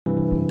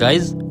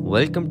Guys,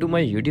 welcome to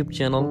my YouTube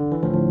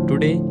channel.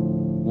 Today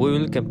we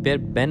will compare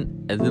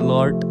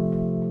Azelart.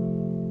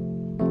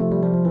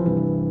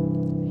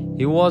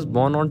 He was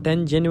born on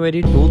 10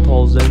 January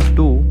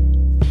 2002.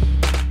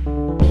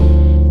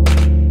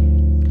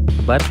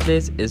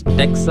 Birthplace is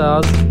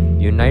Texas,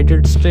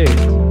 United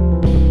States.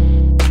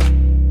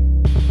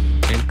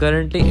 And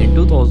currently in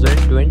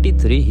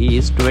 2023 he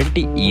is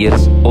 20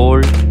 years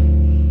old.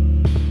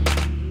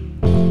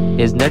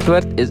 His net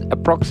worth is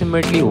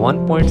approximately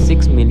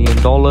 $1.6 million.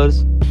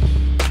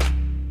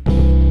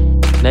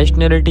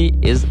 Nationality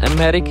is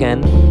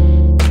American.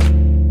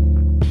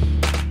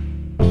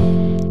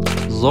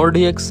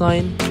 Zodiac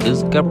sign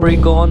is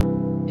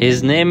Capricorn.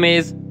 His name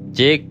is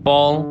Jake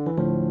Paul.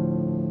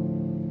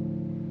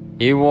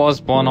 He was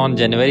born on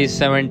January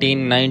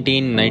 17,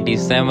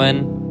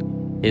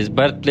 1997. His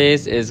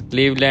birthplace is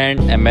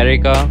Cleveland,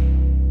 America.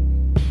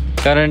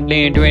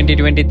 Currently in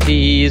 2023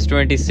 he is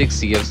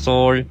 26 years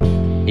old.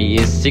 He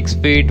is 6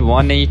 feet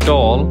 1 inch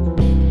tall.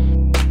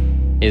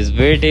 His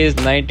weight is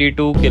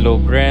 92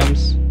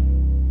 kilograms.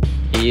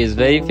 He is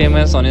very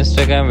famous on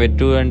Instagram with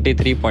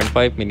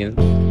 23.5 million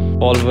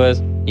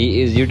followers.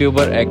 He is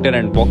YouTuber, actor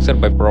and boxer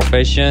by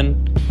profession.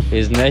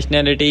 His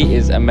nationality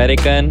is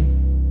American.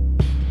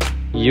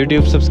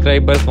 YouTube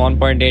subscribers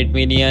 1.8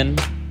 million.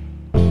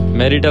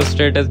 Marital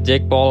status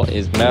Jake Paul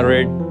is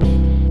married.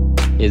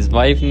 His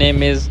wife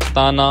name is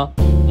Tana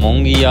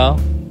Mongia.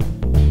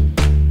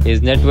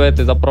 His net worth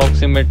is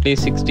approximately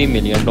 $60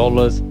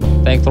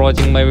 million. Thanks for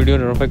watching my video.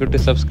 Don't forget to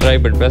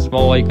subscribe and press the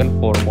bell icon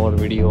for more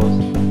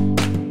videos.